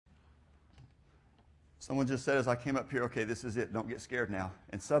Someone just said as I came up here, okay, this is it. Don't get scared now.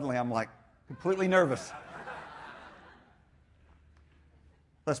 And suddenly I'm like completely nervous.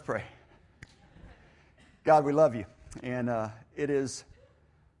 Let's pray. God, we love you. And it is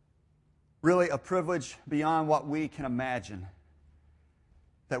really a privilege beyond what we can imagine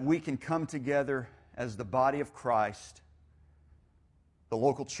that we can come together as the body of Christ, the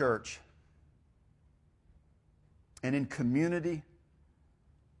local church, and in community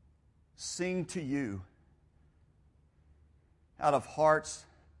sing to you out of hearts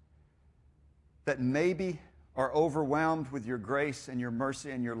that maybe are overwhelmed with your grace and your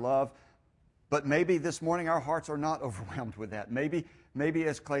mercy and your love, but maybe this morning our hearts are not overwhelmed with that. Maybe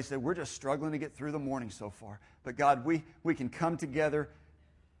as Clay said, we're just struggling to get through the morning so far. But God, we can come together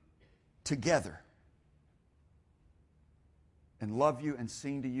and love you and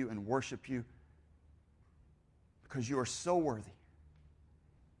sing to you and worship you because you are so worthy.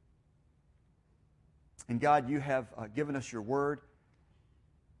 And God, you have given us your word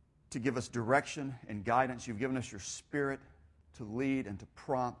to give us direction and guidance. You've given us your Spirit to lead and to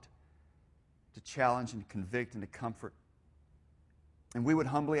prompt, to challenge and convict and to comfort. And we would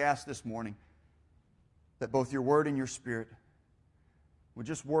humbly ask this morning that both your word and your Spirit would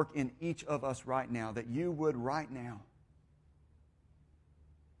just work in each of us right now, that you would right now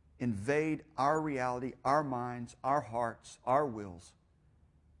invade our reality, our minds, our hearts, our wills,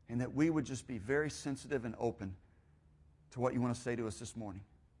 and that we would just be very sensitive and open to what you want to say to us this morning.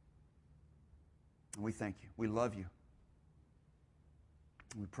 And we thank you. We love you.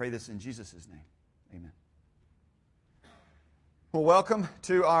 We pray this in Jesus' name. Amen. Well, welcome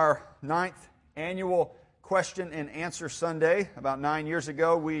to our 9th annual Question and Answer Sunday. About 9 years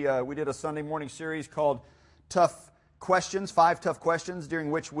ago, we did a Sunday morning series called Tough Questions, 5 Tough Questions,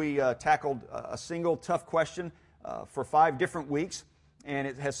 during which we tackled a single tough question for 5 different weeks. And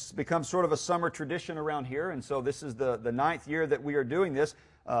it has become sort of a summer tradition around here. And so this is the 9th year that we are doing this.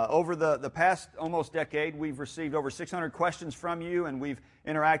 Over the past almost decade, we've received over 600 questions from you, and we've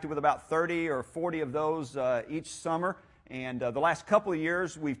interacted with about 30 or 40 of those each summer. And the last couple of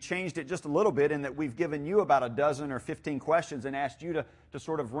years, we've changed it just a little bit in that we've given you about a dozen or 15 questions and asked you to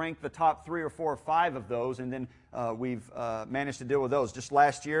sort of rank the top 3 or 4 or 5 of those, and then we've managed to deal with those. Just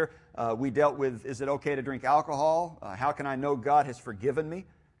last year, we dealt with, is it okay to drink alcohol? How can I know God has forgiven me?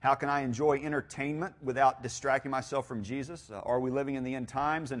 How can I enjoy entertainment without distracting myself from Jesus? Are we living in the end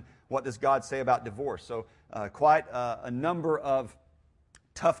times? And what does God say about divorce? So quite a number of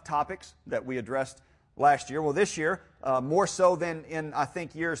tough topics that we addressed last year. Well, this year, more so than in, I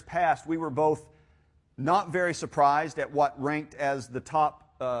think, years past, we were both not very surprised at what ranked as the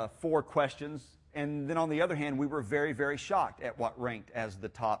top 4 questions. And then on the other hand, we were very, very shocked at what ranked as the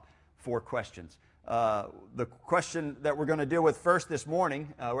top 4 questions. The question that we're going to deal with first this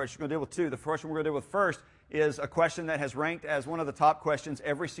morning, we're actually going to deal with 2. The first one we're going to deal with first is a question that has ranked as one of the top questions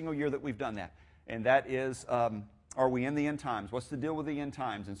every single year that we've done that. And that is, are we in the end times? What's the deal with the end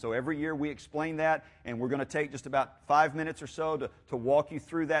times? And so every year we explain that, and we're going to take just about 5 minutes or so to walk you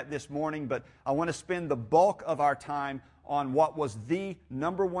through that this morning. But I want to spend the bulk of our time on what was the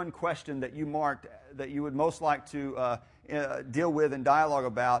number one question that you marked that you would most like to deal with and dialogue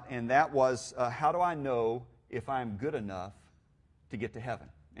about, and that was, how do I know if I'm good enough to get to heaven?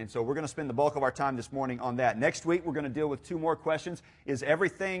 And so we're going to spend the bulk of our time this morning on that. Next week, we're going to deal with 2 more questions. Is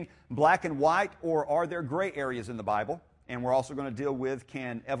everything black and white, or are there gray areas in the Bible? And we're also going to deal with,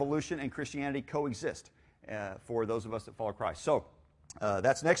 can evolution and Christianity coexist for those of us that follow Christ? So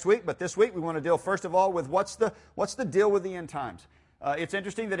that's next week, but this week we want to deal first of all with what's the deal with the end times. It's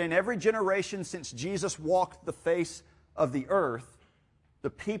interesting that in every generation since Jesus walked the face of the earth, the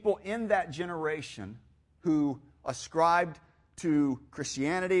people in that generation who ascribed to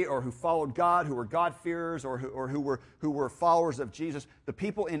Christianity or who followed God, who were God-fearers or who were followers of Jesus, the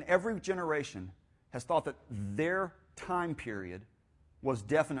people in every generation has thought that their time period was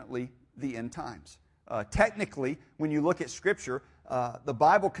definitely the end times. Technically, when you look at Scripture, the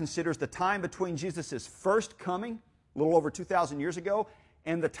Bible considers the time between Jesus' first coming, a little over 2,000 years ago,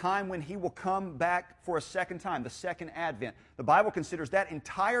 and the time when He will come back for a second time, the second advent. The Bible considers that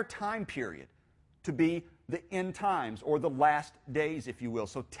entire time period to be the end times, or the last days, if you will.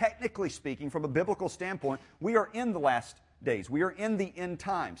 So technically speaking, from a biblical standpoint, we are in the last days. We are in the end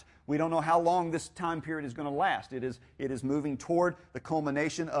times. We don't know how long this time period is going to last. It is moving toward the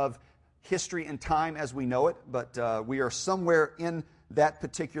culmination of history and time as we know it, but we are somewhere in that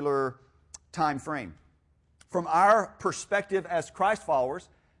particular time frame. From our perspective as Christ followers,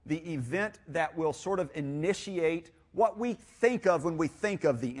 the event that will sort of initiate what we think of when we think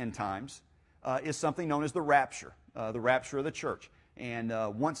of the end times is something known as the rapture of the church. And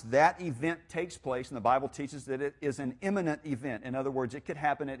once that event takes place, and the Bible teaches that it is an imminent event. In other words, it could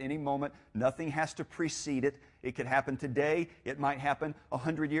happen at any moment. Nothing has to precede it. It could happen today. It might happen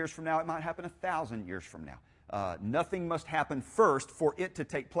 100 years from now. It might happen 1,000 years from now. Nothing must happen first for it to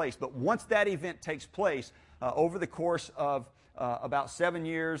take place. But once that event takes place, over the course of about 7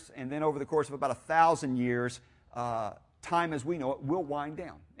 years, and then over the course of about 1,000 years, time as we know it will wind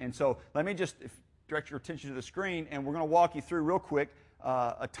down. And so let me just direct your attention to the screen, and we're going to walk you through real quick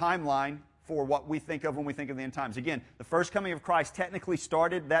a timeline for what we think of when we think of the end times. Again, the first coming of Christ technically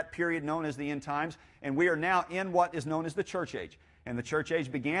started that period known as the end times, and we are now in what is known as the church age. And the church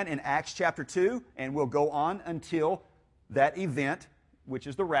age began in Acts chapter 2 and will go on until that event, which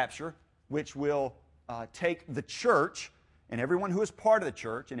is the rapture, which will take the church and everyone who is part of the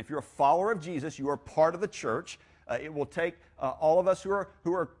church, and if you're a follower of Jesus, you are part of the church. It will take all of us who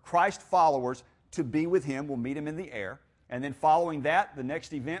are Christ followers to be with Him. We'll meet Him in the air. And then following that, the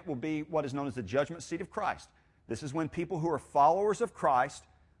next event will be what is known as the judgment seat of Christ. This is when people who are followers of Christ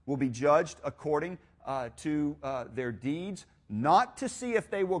will be judged according to their deeds, not to see if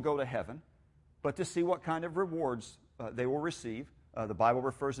they will go to heaven, but to see what kind of rewards they will receive. The Bible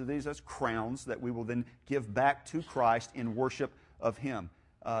refers to these as crowns that we will then give back to Christ in worship of Him.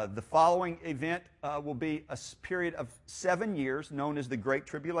 The following event will be a period of 7 years known as the Great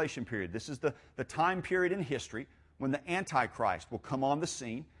Tribulation period. This is the time period in history when the Antichrist will come on the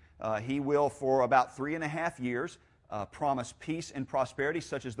scene. He will, for about 3.5 years, promise peace and prosperity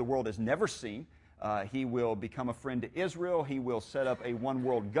such as the world has never seen. He will become a friend to Israel. He will set up a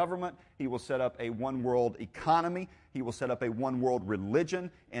one-world government. He will set up a one-world economy. He will set up a one-world religion.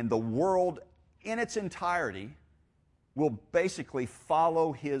 And the world in its entirety will basically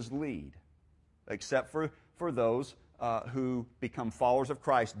follow his lead, except for those who become followers of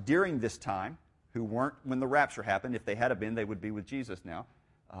Christ during this time, who weren't when the rapture happened. If they had been, they would be with Jesus now.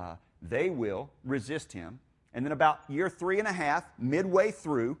 They will resist him. And then about year 3.5, midway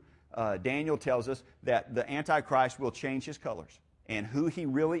through, Daniel tells us that the Antichrist will change his colors. And who he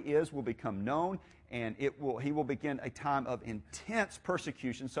really is will become known, and he will begin a time of intense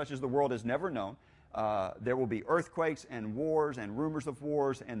persecution, such as the world has never known. There will be earthquakes and wars and rumors of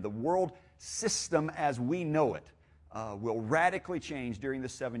wars, and the world system as we know it will radically change during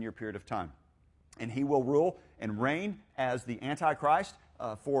this 7-year period of time. And he will rule and reign as the Antichrist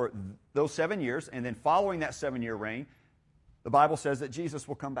for those 7 years, and then following that 7-year reign, the Bible says that Jesus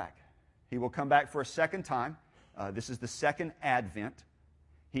will come back. He will come back for a second time. This is the second advent.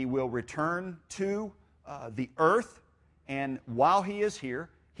 He will return to the earth, and while he is here,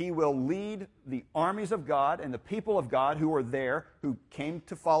 he will lead the armies of God and the people of God who are there, who came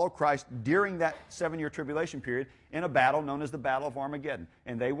to follow Christ during that 7-year tribulation period, in a battle known as the Battle of Armageddon.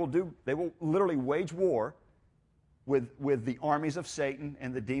 And they will literally wage war with the armies of Satan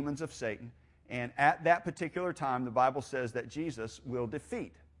and the demons of Satan. And at that particular time, the Bible says that Jesus will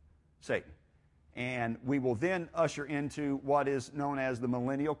defeat Satan. And we will then usher into what is known as the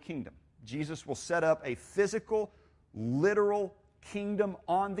millennial kingdom. Jesus will set up a physical, literal kingdom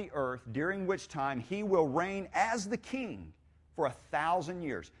on the earth, during which time he will reign as the king for 1,000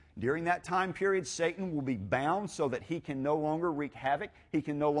 years. During that time period, Satan will be bound so that he can no longer wreak havoc. He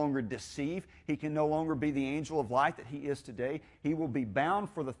can no longer deceive. He can no longer be the angel of light that he is today. He will be bound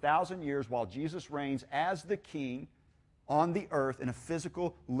for the 1,000 years while Jesus reigns as the king on the earth in a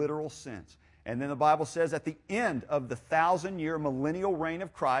physical, literal sense. And then the Bible says at the end of the 1,000-year millennial reign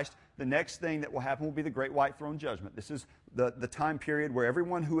of Christ, the next thing that will happen will be the great white throne judgment. This is the time period where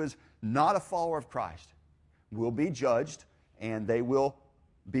everyone who is not a follower of Christ will be judged, and they will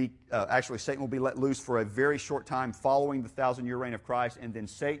be, actually Satan will be let loose for a very short time following the 1,000-year reign of Christ, and then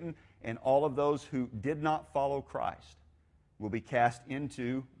Satan and all of those who did not follow Christ will be cast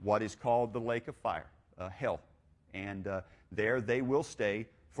into what is called the lake of fire, hell. And there they will stay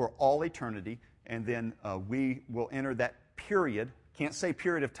for all eternity, and then we will enter that period. Can't say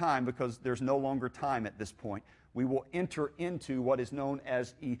period of time because there's no longer time at this point. We will enter into what is known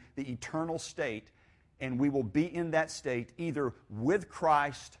as the eternal state, and we will be in that state either with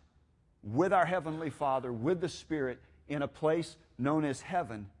Christ, with our Heavenly Father, with the Spirit, in a place known as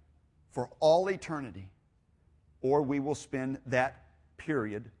heaven for all eternity, or we will spend that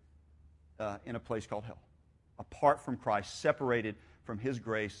period in a place called hell, apart from Christ, separated from His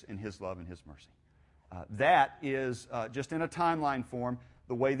grace and His love and His mercy. That is, just in a timeline form,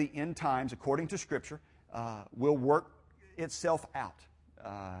 the way the end times, according to Scripture, will work itself out.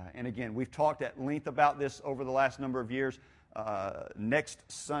 And again, we've talked at length about this over the last number of years. Next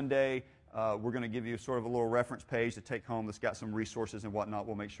Sunday, we're going to give you sort of a little reference page to take home that's got some resources and whatnot.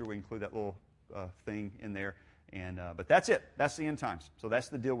 We'll make sure we include that little thing in there. But that's it. That's the end times. So that's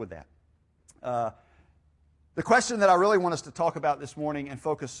the deal with that. The question that I really want us to talk about this morning and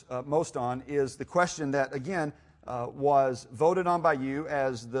focus most on is the question that, again, was voted on by you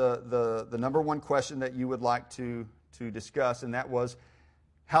as the number one question that you would like to discuss, and that was,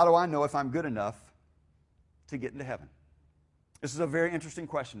 how do I know if I'm good enough to get into heaven? This is a very interesting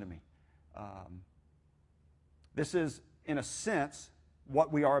question to me. This is, in a sense,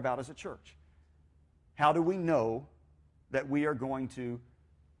 what we are about as a church. How do we know that we are going to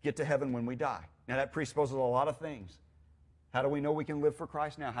get to heaven when we die? Now, that presupposes a lot of things. How do we know we can live for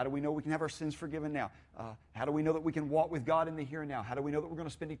Christ now? How do we know we can have our sins forgiven now? How do we know that we can walk with God in the here and now? How do we know that we're going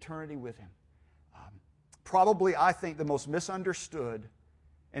to spend eternity with Him? Probably, I think, the most misunderstood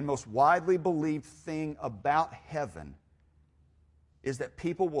and most widely believed thing about heaven is that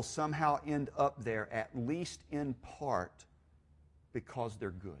people will somehow end up there, at least in part, because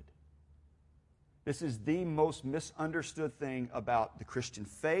they're good. This is the most misunderstood thing about the Christian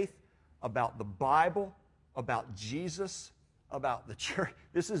faith, about the Bible, about Jesus, about the church.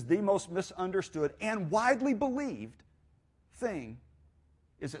 This is the most misunderstood and widely believed thing,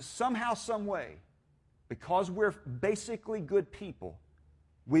 is that somehow, some way, because we're basically good people,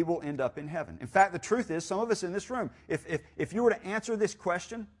 we will end up in heaven. In fact, the truth is, some of us in this room, if you were to answer this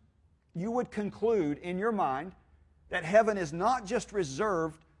question, you would conclude in your mind that heaven is not just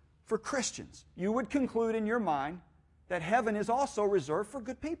reserved for Christians. You would conclude in your mind that heaven is also reserved for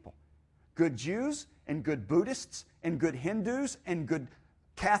good people. Good Jews and good Buddhists and good Hindus and good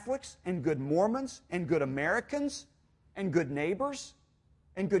Catholics and good Mormons and good Americans and good neighbors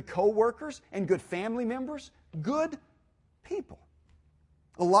and good co-workers and good family members. Good people.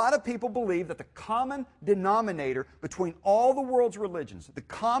 A lot of people believe that the common denominator between all the world's religions, the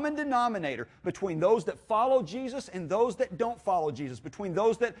common denominator between those that follow Jesus and those that don't follow Jesus, between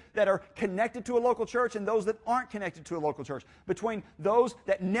those that are connected to a local church and those that aren't connected to a local church, between those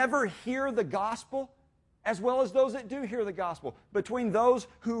that never hear the gospel as well as those that do hear the gospel, between those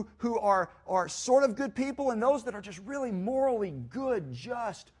who are sort of good people and those that are just really morally good,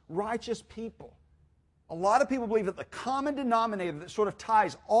 just, righteous people. A lot of people believe that the common denominator that sort of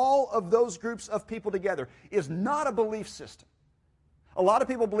ties all of those groups of people together is not a belief system. A lot of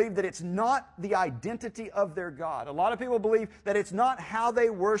people believe that it's not the identity of their God. A lot of people believe that it's not how they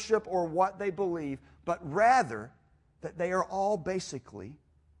worship or what they believe, but rather that they are all basically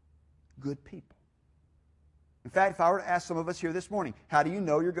good people. In fact, if I were to ask some of us here this morning, how do you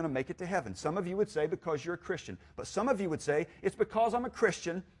know you're going to make it to heaven? Some of you would say because you're a Christian. But some of you would say, it's because I'm a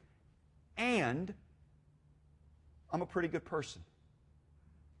Christian and I'm a pretty good person.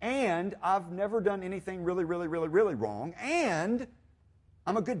 And I've never done anything really, really, really, really wrong. And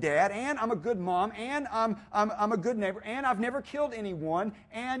I'm a good dad. And I'm a good mom. And I'm a good neighbor. And I've never killed anyone.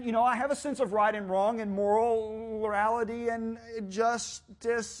 And, you know, I have a sense of right and wrong and morality and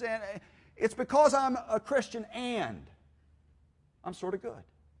justice. And it's because I'm a Christian and I'm sort of good.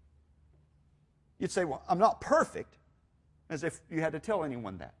 You'd say, well, I'm not perfect, as if you had to tell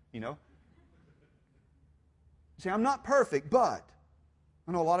anyone that, you know. See, I'm not perfect, but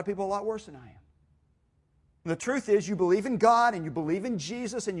I know a lot of people a lot worse than I am. And the truth is, you believe in God, and you believe in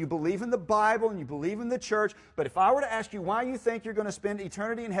Jesus, and you believe in the Bible, and you believe in the church, but if I were to ask you why you think you're going to spend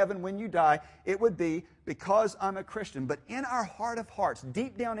eternity in heaven when you die, it would be because I'm a Christian. But in our heart of hearts,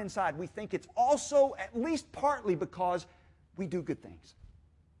 deep down inside, we think it's also at least partly because we do good things.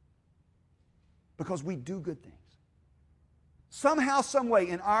 Because we do good things. Somehow, some way,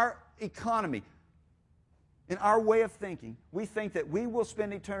 in our economy, in our way of thinking, we think that we will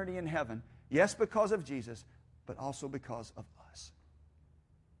spend eternity in heaven, yes, because of Jesus, but also because of us.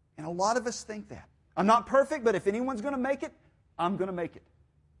 And a lot of us think that. I'm not perfect, but if anyone's going to make it, I'm going to make it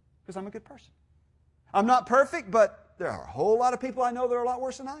because I'm a good person. I'm not perfect, but there are a whole lot of people I know that are a lot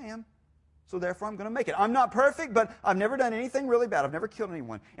worse than I am, so therefore I'm going to make it. I'm not perfect, but I've never done anything really bad. I've never killed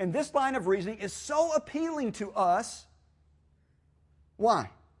anyone. And this line of reasoning is so appealing to us. Why?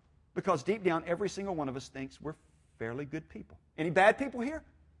 Because deep down, every single one of us thinks we're fairly good people. Any bad people here?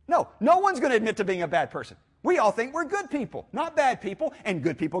 No. No one's going to admit to being a bad person. We all think we're good people, not bad people. And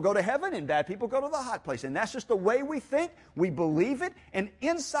good people go to heaven, and bad people go to the hot place. And that's just the way we think. We believe it. And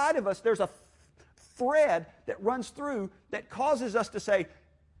inside of us, there's a thread that runs through that causes us to say,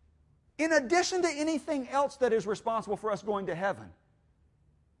 in addition to anything else that is responsible for us going to heaven,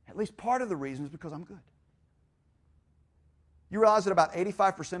 at least part of the reason is because I'm good. You realize that about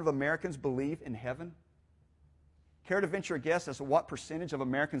 85% of Americans believe in heaven? Care to venture a guess as to what percentage of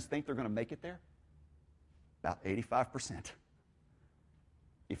Americans think they're going to make it there? About 85%.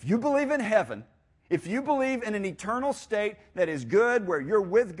 If you believe in heaven, If you believe in an eternal state that is good, where you're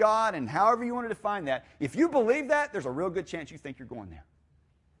with God, and however you want to define that, if you believe that, there's a real good chance you think you're going there.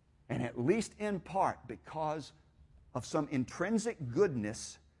 And at least in part because of some intrinsic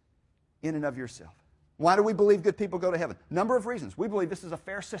goodness in and of yourself. Why do we believe good people go to heaven? Number of reasons. We believe this is a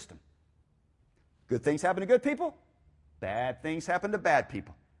fair system. Good things happen to good people. Bad things happen to bad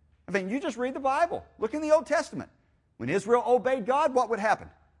people. I mean, you just read the Bible. Look in the Old Testament. When Israel obeyed God, what would happen?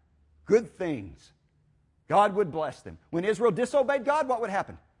 Good things. God would bless them. When Israel disobeyed God, what would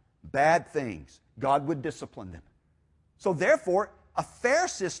happen? Bad things. God would discipline them. So therefore, a fair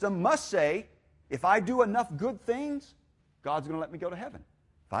system must say, if I do enough good things, God's going to let me go to heaven.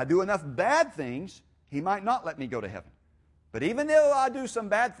 If I do enough bad things, He might not let me go to heaven. But even though I do some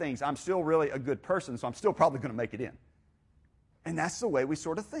bad things, I'm still really a good person, so I'm still probably going to make it in. And that's the way we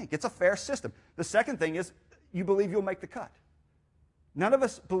sort of think. It's a fair system. The second thing is, you believe you'll make the cut. None of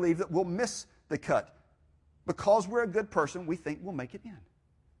us believe that we'll miss the cut. Because we're a good person, we think we'll make it in.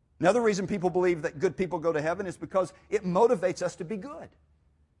 Another reason people believe that good people go to heaven is because it motivates us to be good.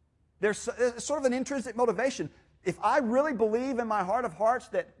 There's sort of an intrinsic motivation. If I really believe in my heart of hearts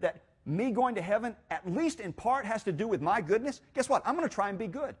that me going to heaven, at least in part, has to do with my goodness, guess what? I'm going to try and be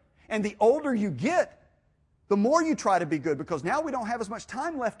good. And the older you get, the more you try to be good, because now we don't have as much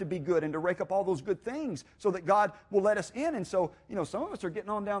time left to be good and to rake up all those good things so that God will let us in. And so, some of us are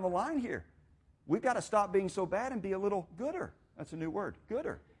getting on down the line here. We've got to stop being so bad and be a little gooder. That's a new word,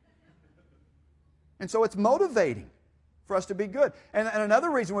 gooder. And so it's motivating for us to be good. And another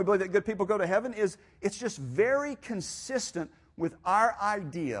reason we believe that good people go to heaven is it's just very consistent with our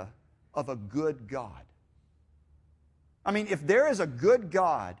idea of a good God. I mean, if there is a good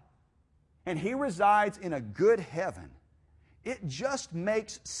God and He resides in a good heaven, it just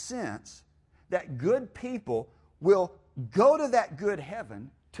makes sense that good people will go to that good heaven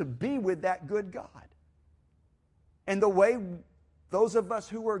to be with that good God. And the way those of us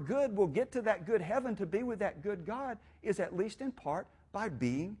who are good will get to that good heaven to be with that good God is at least in part by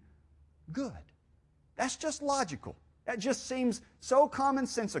being good. That's just logical. That just seems so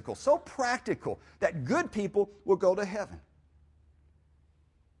commonsensical, so practical, that good people will go to heaven.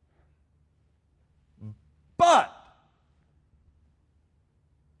 But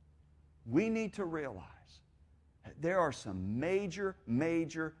we need to realize that there are some major,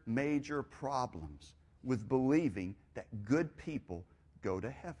 major, major problems with believing that good people go to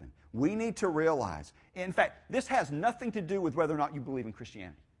heaven. We need to realize, in fact, this has nothing to do with whether or not you believe in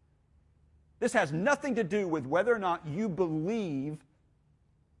Christianity. This has nothing to do with whether or not you believe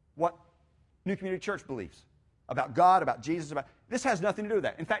what New Community Church believes about God, about Jesus. This has nothing to do with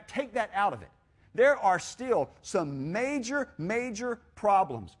that. In fact, take that out of it. There are still some major, major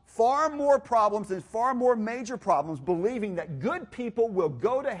problems, far more problems and far more major problems believing that good people will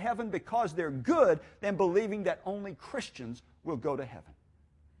go to heaven because they're good than believing that only Christians will go to heaven.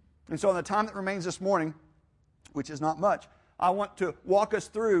 And so in the time that remains this morning, which is not much, I want to walk us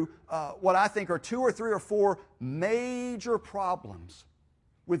through what I think are 2 or 3 or 4 major problems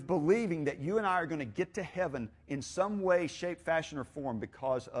with believing that you and I are going to get to heaven in some way, shape, fashion, or form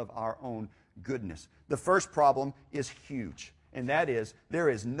because of our own goodness. The first problem is huge, and that is there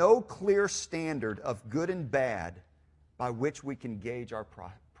is no clear standard of good and bad by which we can gauge our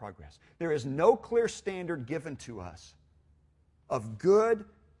progress. There is no clear standard given to us of good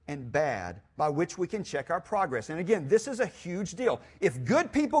and bad by which we can check our progress. And again, this is a huge deal. If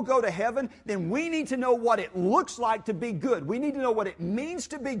good people go to heaven, then we need to know what it looks like to be good. We need to know what it means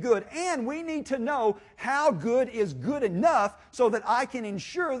to be good, and we need to know how good is good enough so that I can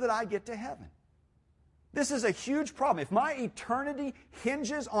ensure that I get to heaven. This is a huge problem. If my eternity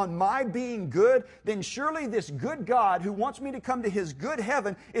hinges on my being good, then surely this good God who wants me to come to His good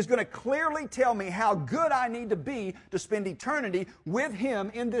heaven is going to clearly tell me how good I need to be to spend eternity with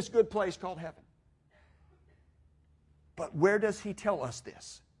Him in this good place called heaven. But where does He tell us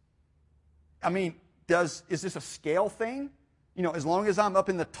this? I mean, is this a scale thing? As long as I'm up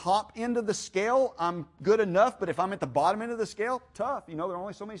in the top end of the scale, I'm good enough, but if I'm at the bottom end of the scale, tough. There are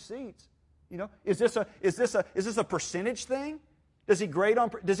only so many seats. Is this a percentage thing? Does he grade on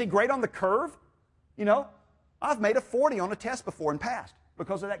the curve? I've made a 40 on a test before and passed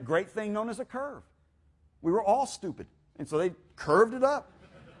because of that great thing known as a curve. We were all stupid, and so they curved it up.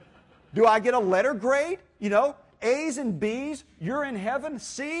 Do I get a letter grade? A's and B's, you're in heaven.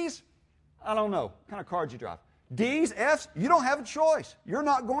 C's, I don't know. What kind of cars you drive? D's, F's, you don't have a choice. You're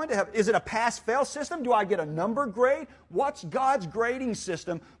not going to heaven. Is it a pass-fail system? Do I get a number grade? What's God's grading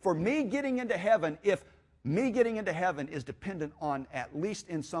system for me getting into heaven if me getting into heaven is dependent on, at least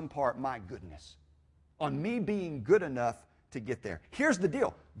in some part, my goodness? On me being good enough to get there. Here's the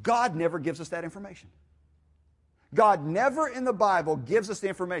deal. God never gives us that information. God never in the Bible gives us the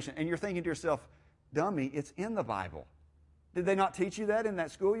information. And you're thinking to yourself, dummy, it's in the Bible. Did they not teach you that in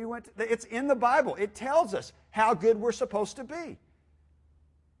that school you went to? It's in the Bible. It tells us how good we're supposed to be.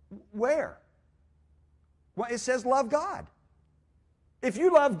 Where? Well, it says love God. If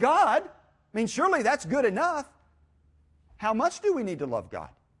you love God, I mean, surely that's good enough. How much do we need to love God?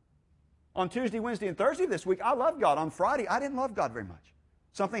 On Tuesday, Wednesday, and Thursday this week, I loved God. On Friday, I didn't love God very much.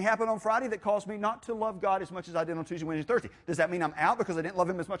 Something happened on Friday that caused me not to love God as much as I did on Tuesday, Wednesday, and Thursday. Does that mean I'm out because I didn't love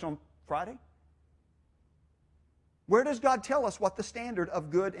Him as much on Friday? Where does God tell us what the standard of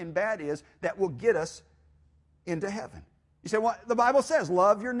good and bad is that will get us into heaven? You say, well, the Bible says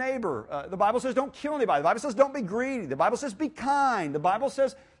love your neighbor. The Bible says don't kill anybody. The Bible says don't be greedy. The Bible says be kind. The Bible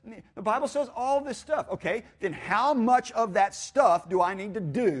says all this stuff. Okay, then how much of that stuff do I need to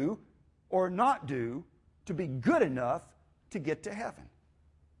do or not do to be good enough to get to heaven?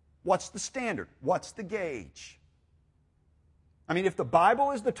 What's the standard? What's the gauge? I mean, if the Bible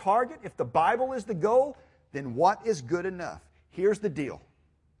is the target, if the Bible is the goal, then what is good enough? Here's the deal.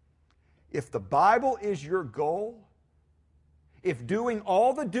 If the Bible is your goal, if doing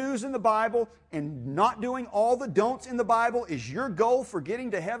all the do's in the Bible and not doing all the don'ts in the Bible is your goal for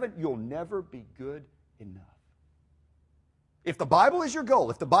getting to heaven, you'll never be good enough. If the Bible is your goal,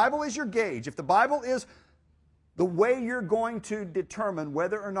 if the Bible is your gauge, if the Bible is the way you're going to determine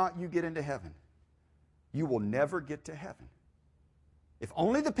whether or not you get into heaven, you will never get to heaven. If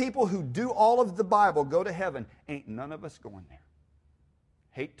only the people who do all of the Bible go to heaven, ain't none of us going there.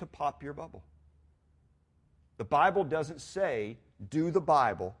 Hate to pop your bubble. The Bible doesn't say, do the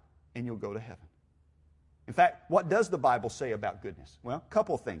Bible and you'll go to heaven. In fact, what does the Bible say about goodness? Well, a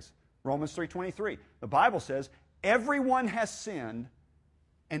couple of things. Romans 3:23. The Bible says, everyone has sinned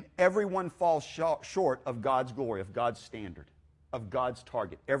and everyone falls short of God's glory, of God's standard, of God's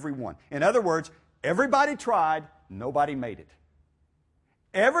target. Everyone. In other words, everybody tried, nobody made it.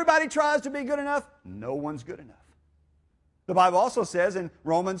 Everybody tries to be good enough, no one's good enough. The Bible also says in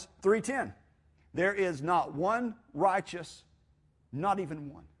Romans 3:10, there is not one righteous, not even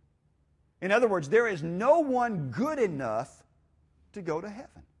one. In other words, there is no one good enough to go to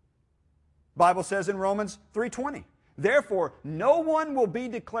heaven. The Bible says in Romans 3:20, therefore, no one will be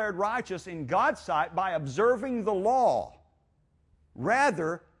declared righteous in God's sight by observing the law.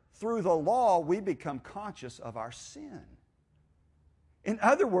 Rather, through the law, we become conscious of our sin. In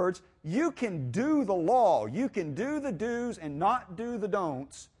other words, you can do the law, you can do the do's and not do the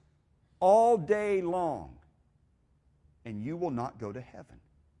don'ts all day long, and you will not go to heaven.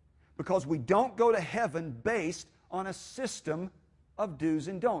 Because we don't go to heaven based on a system of do's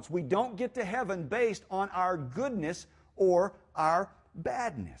and don'ts. We don't get to heaven based on our goodness or our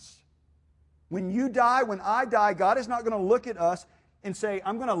badness. When you die, when I die, God is not going to look at us and say,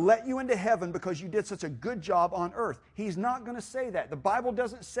 I'm going to let you into heaven because you did such a good job on earth. He's not going to say that. The Bible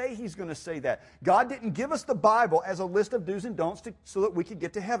doesn't say He's going to say that. God didn't give us the Bible as a list of do's and don'ts so that we could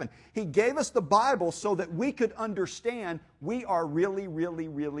get to heaven. He gave us the Bible so that we could understand we are really, really,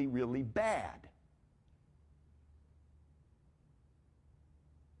 really, really bad.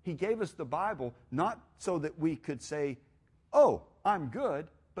 He gave us the Bible not so that we could say, oh, I'm good,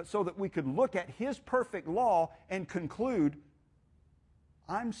 but so that we could look at His perfect law and conclude,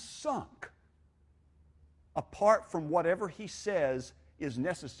 I'm sunk apart from whatever He says is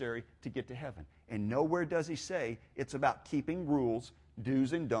necessary to get to heaven. And nowhere does He say it's about keeping rules,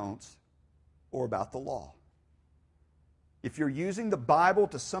 do's and don'ts, or about the law. If you're using the Bible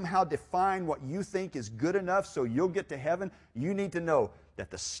to somehow define what you think is good enough so you'll get to heaven, you need to know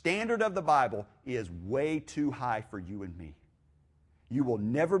that the standard of the Bible is way too high for you and me. You will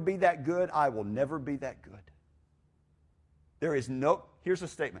never be that good. I will never be that good. Here's a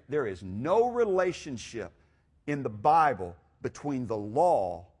statement. There is no relationship in the Bible between the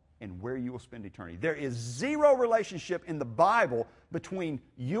law and where you will spend eternity. There is zero relationship in the Bible between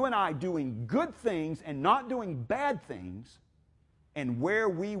you and I doing good things and not doing bad things and where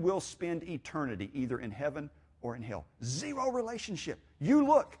we will spend eternity, either in heaven or in hell. Zero relationship. You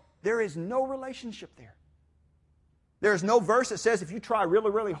look, there is no relationship there. There's no verse that says if you try really,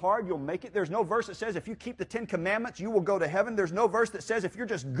 really hard, you'll make it. There's no verse that says if you keep the 10 Commandments, you will go to heaven. There's no verse that says if you're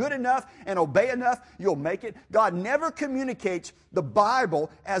just good enough and obey enough, you'll make it. God never communicates the Bible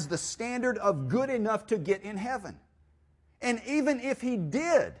as the standard of good enough to get in heaven. And even if He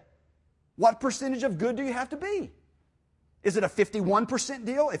did, what percentage of good do you have to be? Is it a 51%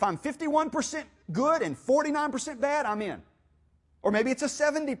 deal? If I'm 51% good and 49% bad, I'm in. Or maybe it's a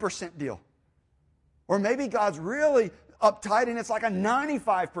 70% deal. Or maybe God's really uptight and it's like a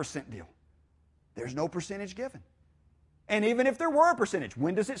 95% deal. There's no percentage given. And even if there were a percentage,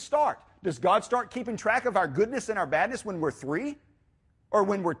 when does it start? Does God start keeping track of our goodness and our badness when we're 3? Or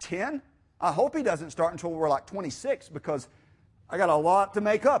when we're 10? I hope He doesn't start until we're like 26, because I got a lot to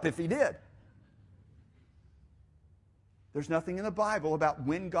make up if He did. There's nothing in the Bible about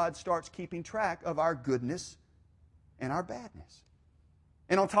when God starts keeping track of our goodness and our badness.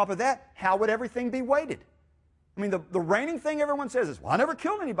 And on top of that, how would everything be weighted? I mean, the reigning thing everyone says is, well, I never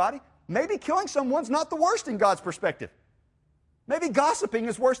killed anybody. Maybe killing someone's not the worst in God's perspective. Maybe gossiping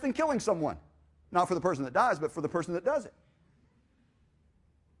is worse than killing someone. Not for the person that dies, but for the person that does it.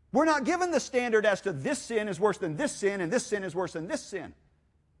 We're not given the standard as to this sin is worse than this sin, and this sin is worse than this sin.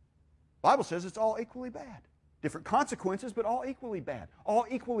 The Bible says it's all equally bad. Different consequences, but all equally bad. All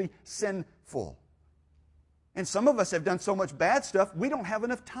equally sinful. And some of us have done so much bad stuff, we don't have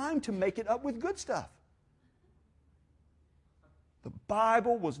enough time to make it up with good stuff. The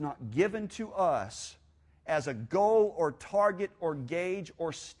Bible was not given to us as a goal or target or gauge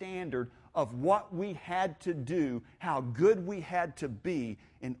or standard of what we had to do, how good we had to be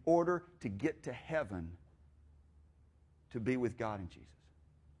in order to get to heaven, to be with God and Jesus.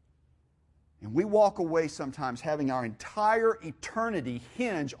 And we walk away sometimes having our entire eternity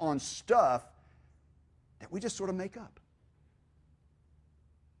hinge on stuff that we just sort of make up.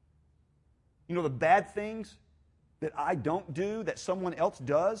 You know, the bad things that I don't do that someone else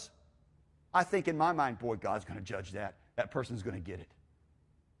does, I think in my mind, boy, God's going to judge that. That person's going to get it.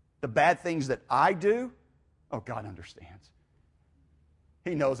 The bad things that I do, oh, God understands.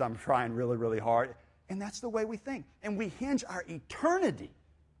 He knows I'm trying really, really hard. And that's the way we think. And we hinge our eternity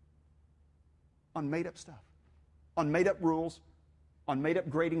on made-up stuff, on made-up rules, on made-up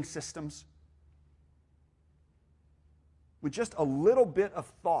grading systems. With just a little bit of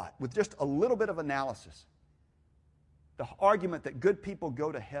thought, with just a little bit of analysis, the argument that good people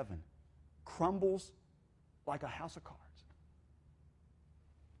go to heaven crumbles like a house of cards.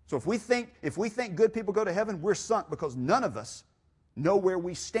 So if we think good people go to heaven, we're sunk, because none of us know where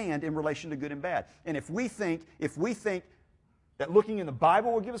we stand in relation to good and bad. And if we think that looking in the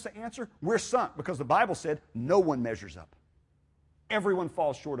Bible will give us an answer, we're sunk, because the Bible said no one measures up. Everyone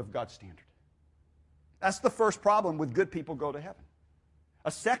falls short of God's standard. That's the first problem with good people go to heaven.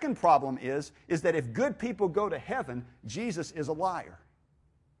 A second problem is that if good people go to heaven, Jesus is a liar.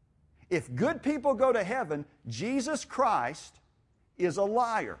 If good people go to heaven, Jesus Christ is a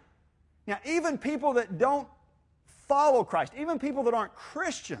liar. Now, even people that don't follow Christ, even people that aren't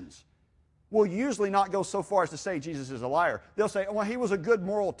Christians, will usually not go so far as to say Jesus is a liar. They'll say, well, he was a good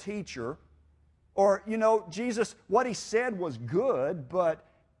moral teacher. Or, you know, Jesus, what he said was good, but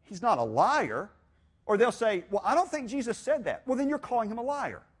he's not a liar. Or they'll say, well, I don't think Jesus said that. Well, then you're calling him a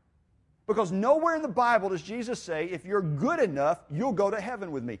liar. Because nowhere in the Bible does Jesus say, if you're good enough, you'll go to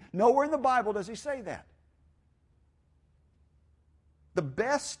heaven with me. Nowhere in the Bible does he say that. The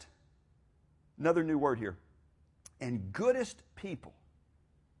best, another new word here, and goodest people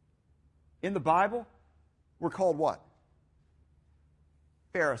in the Bible were called what?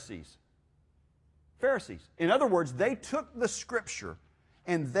 Pharisees. Pharisees. In other words, they took the Scripture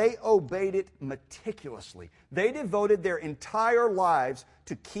and they obeyed it meticulously. They devoted their entire lives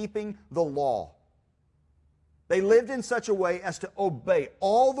to keeping the law. They lived in such a way as to obey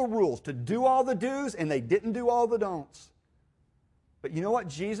all the rules, to do all the do's, and they didn't do all the don'ts. But you know what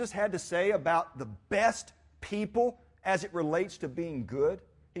Jesus had to say about the best people as it relates to being good?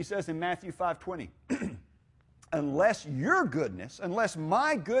 He says in Matthew 5:20, unless your goodness, unless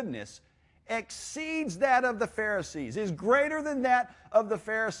my goodness exceeds that of the Pharisees, is greater than that of the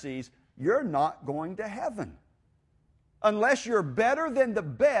Pharisees, you're not going to heaven. Unless you're better than the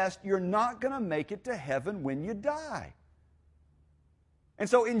best, you're not going to make it to heaven when you die. And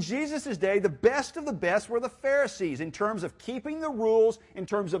so in Jesus' day, the best of the best were the Pharisees in terms of keeping the rules, in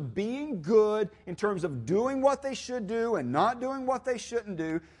terms of being good, in terms of doing what they should do and not doing what they shouldn't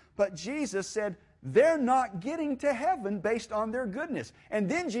do. But Jesus said, they're not getting to heaven based on their goodness. And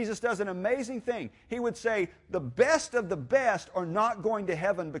then Jesus does an amazing thing. He would say, the best of the best are not going to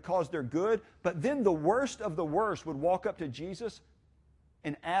heaven because they're good, but then the worst of the worst would walk up to Jesus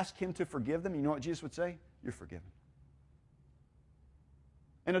and ask him to forgive them. You know what Jesus would say? You're forgiven.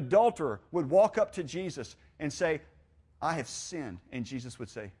 An adulterer would walk up to Jesus and say, I have sinned. And Jesus would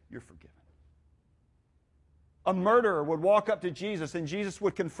say, you're forgiven. A murderer would walk up to Jesus and Jesus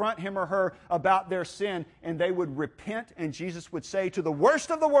would confront him or her about their sin and they would repent and Jesus would say to the worst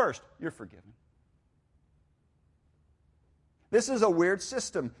of the worst, you're forgiven. This is a weird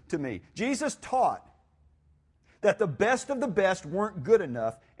system to me. Jesus taught That the best of the best weren't good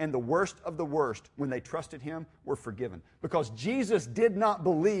enough, and the worst of the worst, when they trusted Him, were forgiven. Because Jesus did not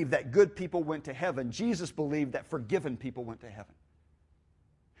believe that good people went to heaven. Jesus believed that forgiven people went to heaven.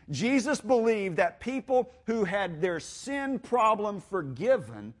 Jesus believed that people who had their sin problem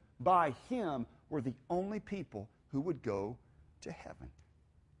forgiven by Him were the only people who would go to heaven.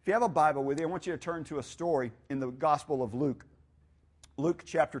 If you have a Bible with you, I want you to turn to a story in the Gospel of Luke. Luke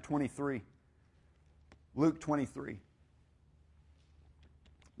chapter 23. Luke 23.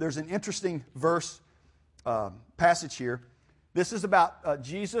 There's an interesting passage here. This is about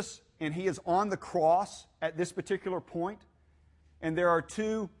Jesus, and He is on the cross at this particular point. And there are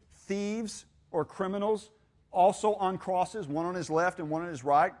two thieves or criminals also on crosses, one on His left and one on His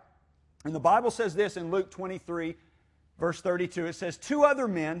right. And the Bible says this in Luke 23, verse 32. It says, 2 other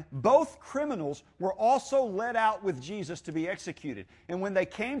men, both criminals, were also led out with Jesus to be executed. And when they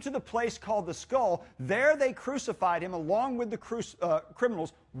came to the place called the Skull, there they crucified Him along with the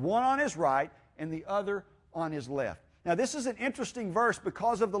criminals, one on His right and the other on His left. Now, this is an interesting verse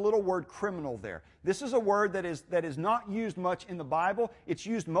because of the little word criminal there. This is a word that is not used much in the Bible. It's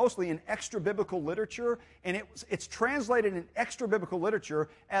used mostly in extra-biblical literature, and it's translated in extra-biblical literature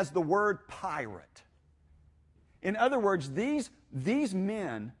as the word pirate. In other words, these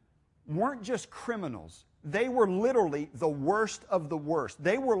men weren't just criminals. They were literally the worst of the worst.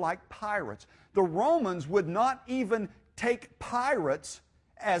 They were like pirates. The Romans would not even take pirates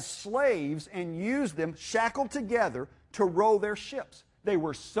as slaves and use them shackled together to row their ships. They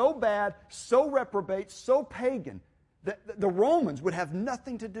were so bad, so reprobate, so pagan that the Romans would have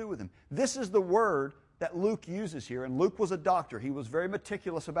nothing to do with them. This is the word that Luke uses here, and Luke was a doctor. He was very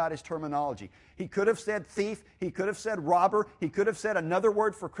meticulous about his terminology. He could have said thief, he could have said robber, he could have said another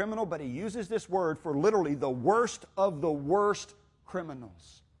word for criminal, but he uses this word for literally the worst of the worst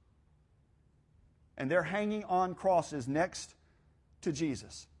criminals. And they're hanging on crosses next to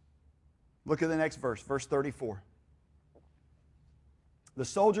Jesus. Look at the next verse, verse 34. The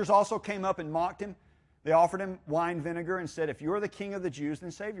soldiers also came up and mocked Him. They offered Him wine vinegar and said, "If you are the King of the Jews, then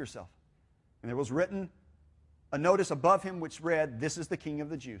save yourself." And there was written a notice above Him which read, "This is the King of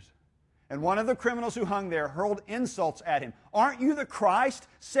the Jews." And one of the criminals who hung there hurled insults at Him. "Aren't you the Christ?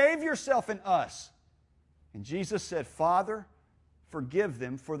 Save yourself and us." And Jesus said, "Father, forgive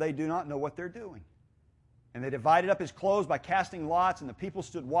them, for they do not know what they're doing." And they divided up His clothes by casting lots, and the people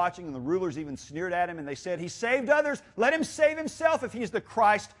stood watching, and the rulers even sneered at Him, and they said, "He saved others. Let Him save Himself if He is the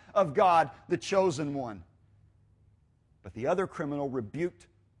Christ of God, the chosen one." But the other criminal rebuked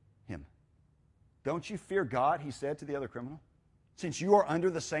Him. "Don't you fear God," he said to the other criminal, "since you are under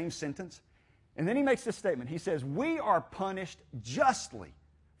the same sentence?" And then he makes this statement. He says, "We are punished justly,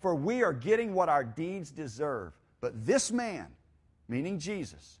 for we are getting what our deeds deserve. But this man," meaning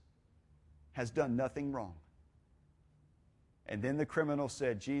Jesus, "has done nothing wrong." And then the criminal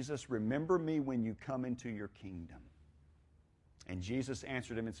said, "Jesus, remember me when you come into your kingdom." And Jesus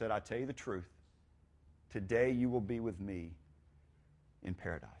answered him and said, "I tell you the truth. Today you will be with me in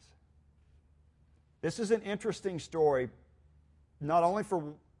paradise." This is an interesting story, not only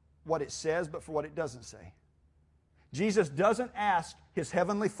for what it says, but for what it doesn't say. Jesus doesn't ask His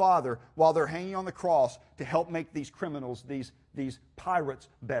heavenly Father, while they're hanging on the cross, to help make these criminals, these pirates,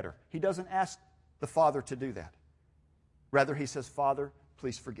 better. He doesn't ask the Father to do that. Rather, He says, "Father,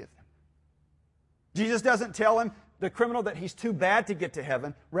 please forgive them." Jesus doesn't tell the criminal, that he's too bad to get to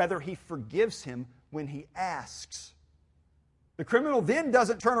heaven. Rather, He forgives him when he asks. The criminal then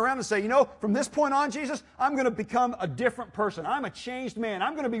doesn't turn around and say, "From this point on, Jesus, I'm going to become a different person. I'm a changed man.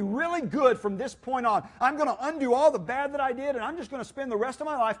 I'm going to be really good from this point on. I'm going to undo all the bad that I did, and I'm just going to spend the rest of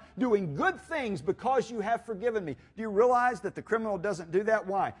my life doing good things because you have forgiven me." Do you realize that the criminal doesn't do that?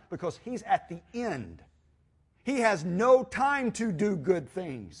 Why? Because he's at the end. He has no time to do good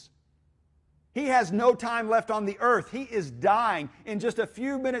things. He has no time left on the earth. He is dying. In just a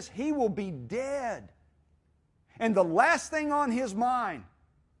few minutes, he will be dead. And the last thing on his mind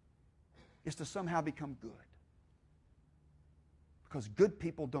is to somehow become good. Because good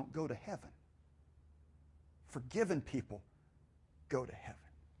people don't go to heaven. Forgiven people go to heaven.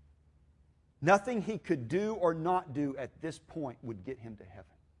 Nothing he could do or not do at this point would get him to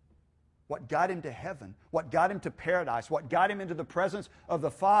heaven. What got him to heaven, what got him to paradise, what got him into the presence of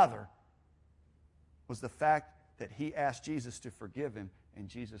the Father was the fact that he asked Jesus to forgive him, and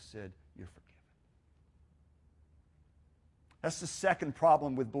Jesus said, "You're forgiven." That's the second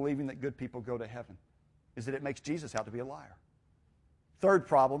problem with believing that good people go to heaven, is that it makes Jesus out to be a liar. Third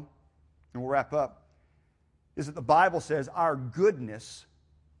problem, and we'll wrap up, is that the Bible says our goodness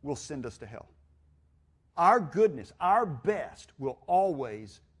will send us to hell. Our goodness, our best, will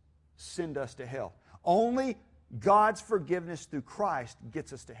always send us to hell. Only God's forgiveness through Christ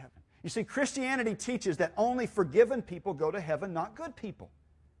gets us to heaven. You see, Christianity teaches that only forgiven people go to heaven, not good people.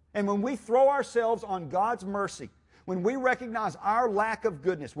 And when we throw ourselves on God's mercy, when we recognize our lack of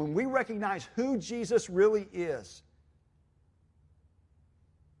goodness, when we recognize who Jesus really is,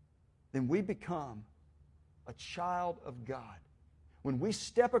 then we become a child of God. When we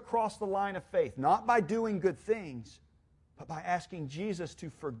step across the line of faith, not by doing good things, but by asking Jesus to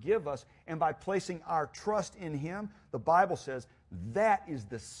forgive us and by placing our trust in Him, the Bible says that is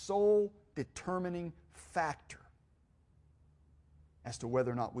the sole determining factor as to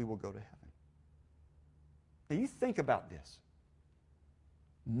whether or not we will go to heaven. Now you think about this.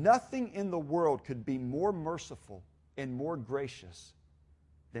 Nothing in the world could be more merciful and more gracious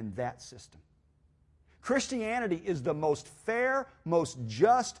than that system. Christianity is the most fair, most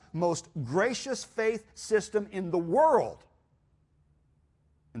just, most gracious faith system in the world.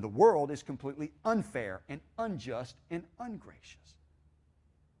 And the world is completely unfair and unjust and ungracious.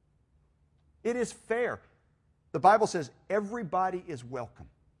 It is fair. The Bible says everybody is welcome.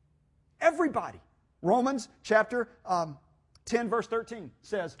 Everybody. Romans chapter 10, verse 13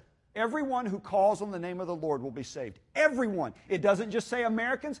 says, everyone who calls on the name of the Lord will be saved. Everyone. It doesn't just say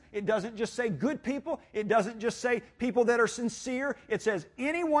Americans. It doesn't just say good people. It doesn't just say people that are sincere. It says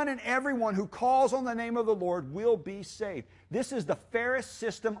anyone and everyone who calls on the name of the Lord will be saved. This is the fairest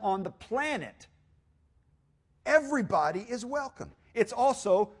system on the planet. Everybody is welcome. It's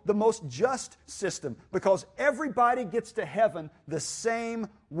also the most just system because everybody gets to heaven the same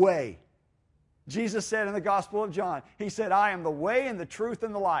way. Jesus said in the Gospel of John, He said, I am the way and the truth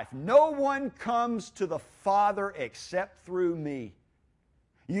and the life. No one comes to the Father except through me.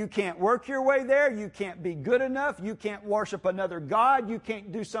 You can't work your way there. You can't be good enough. You can't worship another God. You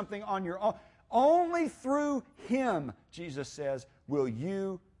can't do something on your own. Only through Him, Jesus says, will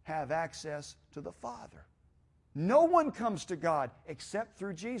you have access to the Father. No one comes to God except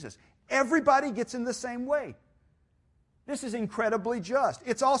through Jesus. Everybody gets in the same way. This is incredibly just.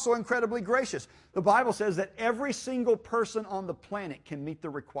 It's also incredibly gracious. The Bible says that every single person on the planet can meet the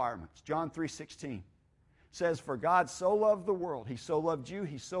requirements. John 3:16 says, for God so loved the world. He so loved you.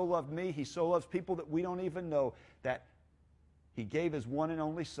 He so loved me. He so loves people that we don't even know, that He gave His one and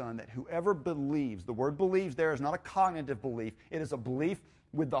only Son, that whoever believes, the word believes there is not a cognitive belief. It is a belief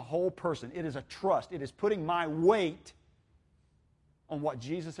with the whole person. It is a trust. It is putting my weight on what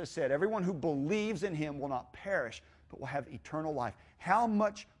Jesus has said. Everyone who believes in Him will not perish, but will have eternal life. How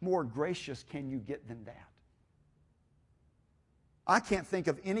much more gracious can you get than that? I can't think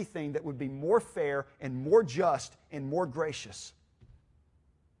of anything that would be more fair and more just and more gracious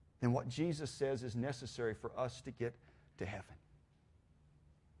than what Jesus says is necessary for us to get to heaven.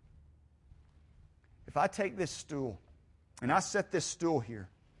 If I take this stool and I set this stool here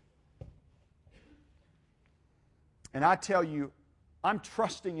and I tell you, I'm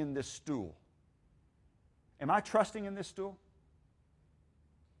trusting in this stool. Am I trusting in this stool?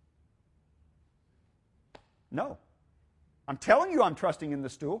 No. I'm telling you I'm trusting in the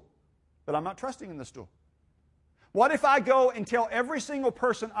stool, but I'm not trusting in the stool. What if I go and tell every single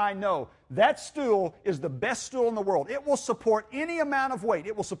person I know that stool is the best stool in the world? It will support any amount of weight.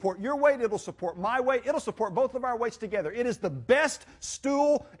 It will support your weight. It will support my weight. It will support both of our weights together. It is the best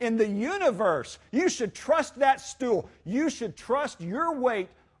stool in the universe. You should trust that stool. You should trust your weight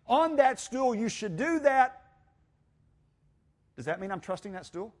on that stool. You should do that. Does that mean I'm trusting that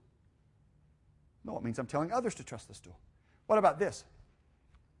stool? No, it means I'm telling others to trust the stool. What about this?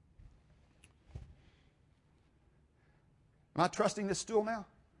 Am I trusting this stool now?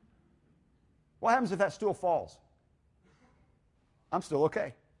 What happens if that stool falls? I'm still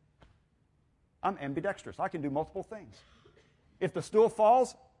okay. I'm ambidextrous. I can do multiple things. If the stool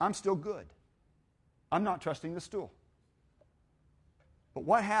falls, I'm still good. I'm not trusting the stool. But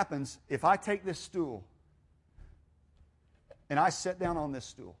what happens if I take this stool and I sit down on this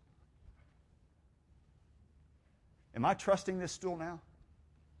stool? Am I trusting this stool now?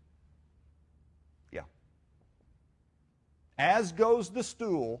 Yeah. As goes the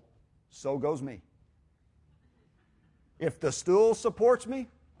stool, so goes me. If the stool supports me,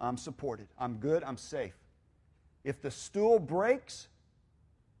 I'm supported. I'm good. I'm safe. If the stool breaks,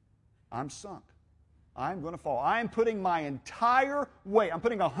 I'm sunk. I'm going to fall. I am putting my entire weight, I'm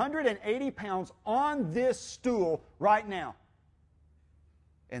putting 180 pounds on this stool right now.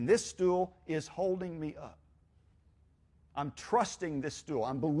 And this stool is holding me up. I'm trusting this stool.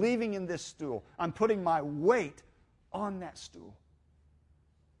 I'm believing in this stool. I'm putting my weight on that stool.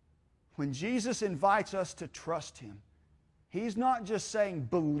 When Jesus invites us to trust Him, He's not just saying,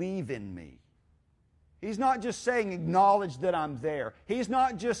 believe in me. He's not just saying, acknowledge that I'm there. He's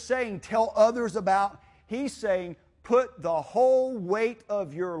not just saying, tell others about He's saying, put the whole weight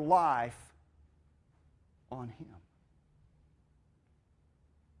of your life on Him.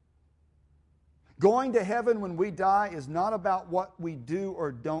 Going to heaven when we die is not about what we do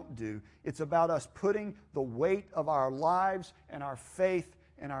or don't do. It's about us putting the weight of our lives and our faith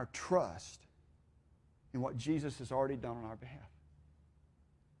and our trust in what Jesus has already done on our behalf.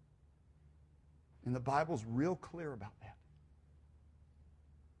 And the Bible's real clear about that.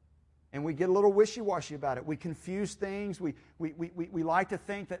 And we get a little wishy-washy about it. We confuse things. We like to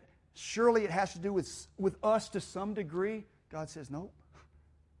think that surely it has to do with us to some degree. God says, nope.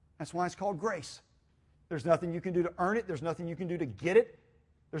 That's why it's called grace. There's nothing you can do to earn it. There's nothing you can do to get it.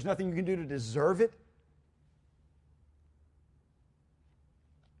 There's nothing you can do to deserve it.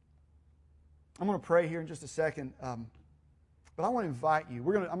 I'm going to pray here in just a second, but I want to invite you.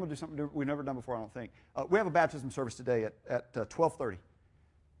 I'm going to do something we've never done before, I don't think. We have a baptism service today at 12:30.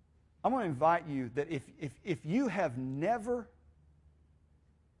 I'm going to invite you that if you have never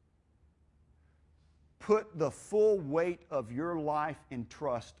put the full weight of your life and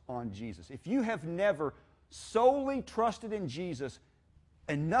trust on Jesus, if you have never solely trusted in Jesus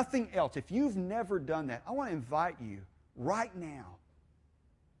and nothing else, if you've never done that, I want to invite you right now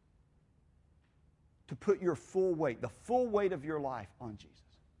to put your full weight, the full weight of your life on Jesus.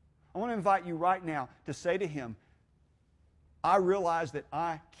 I want to invite you right now to say to Him, I realize that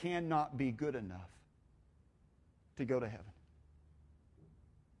I cannot be good enough to go to heaven.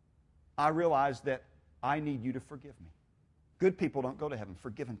 I realize that I need you to forgive me. Good people don't go to heaven.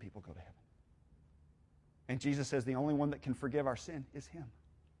 Forgiven people go to heaven. And Jesus says the only one that can forgive our sin is Him.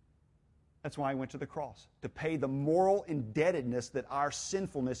 That's why He went to the cross, to pay the moral indebtedness that our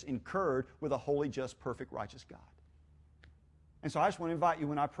sinfulness incurred with a holy, just, perfect, righteous God. And so I just want to invite you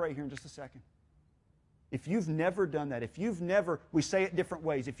when I pray here in just a second. If you've never done that, if you've never, we say it different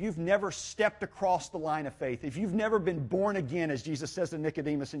ways, if you've never stepped across the line of faith, if you've never been born again, as Jesus says to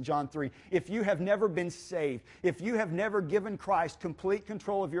Nicodemus in John 3, if you have never been saved, if you have never given Christ complete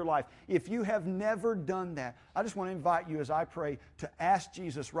control of your life, if you have never done that, I just want to invite you as I pray to ask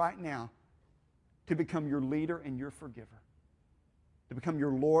Jesus right now to become your leader and your forgiver, to become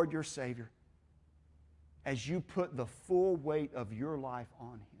your Lord, your Savior, as you put the full weight of your life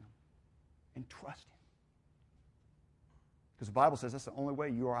on Him and trust Him. Because the Bible says that's the only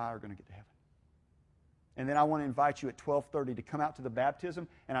way you or I are going to get to heaven. And then I want to invite you at 12:30 to come out to the baptism.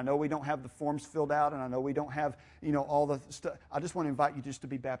 And I know we don't have the forms filled out, and I know we don't have, all the stuff. I just want to invite you just to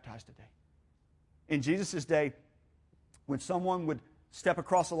be baptized today. In Jesus' day, when someone would step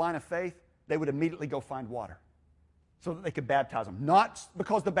across the line of faith, they would immediately go find water so that they could baptize them. Not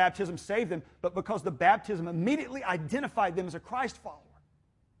because the baptism saved them, but because the baptism immediately identified them as a Christ follower.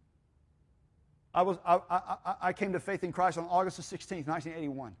 I came to faith in Christ on August the 16th,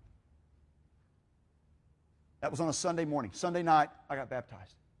 1981. That was on a Sunday morning. Sunday night, I got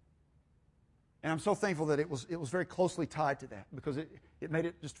baptized. And I'm so thankful that it was very closely tied to that, because it made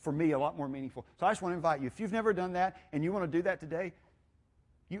it, just for me, a lot more meaningful. So I just want to invite you, if you've never done that and you want to do that today,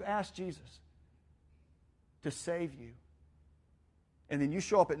 you ask Jesus to save you. And then you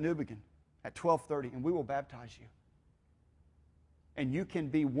show up at Newbegin at 12:30 and we will baptize you. And you can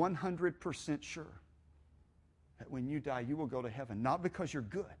be 100% sure that when you die, you will go to heaven, not because you're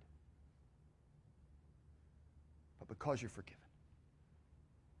good, but because you're forgiven.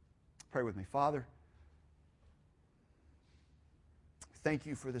 Pray with me. Father, thank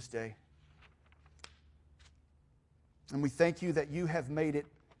you for this day. And we thank you that you have made it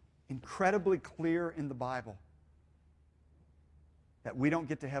incredibly clear in the Bible that we don't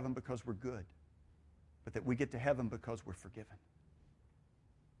get to heaven because we're good, but that we get to heaven because we're forgiven.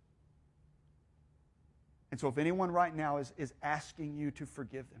 And so if anyone right now is asking you to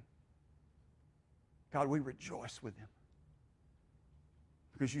forgive them, God, we rejoice with them,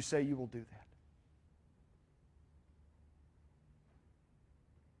 because you say you will do that.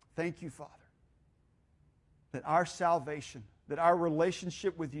 Thank you, Father, that our salvation, that our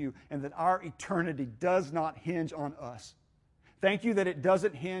relationship with you, and that our eternity does not hinge on us. Thank you that it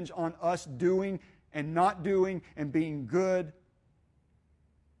doesn't hinge on us doing and not doing and being good,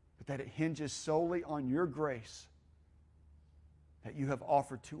 but that it hinges solely on your grace that you have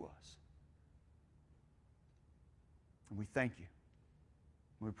offered to us. And we thank you.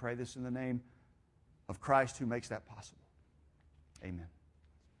 We pray this in the name of Christ, who makes that possible. Amen.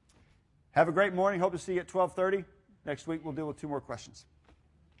 Have a great morning. Hope to see you at 12:30. Next week we'll deal with 2 more questions.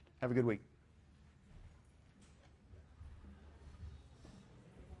 Have a good week.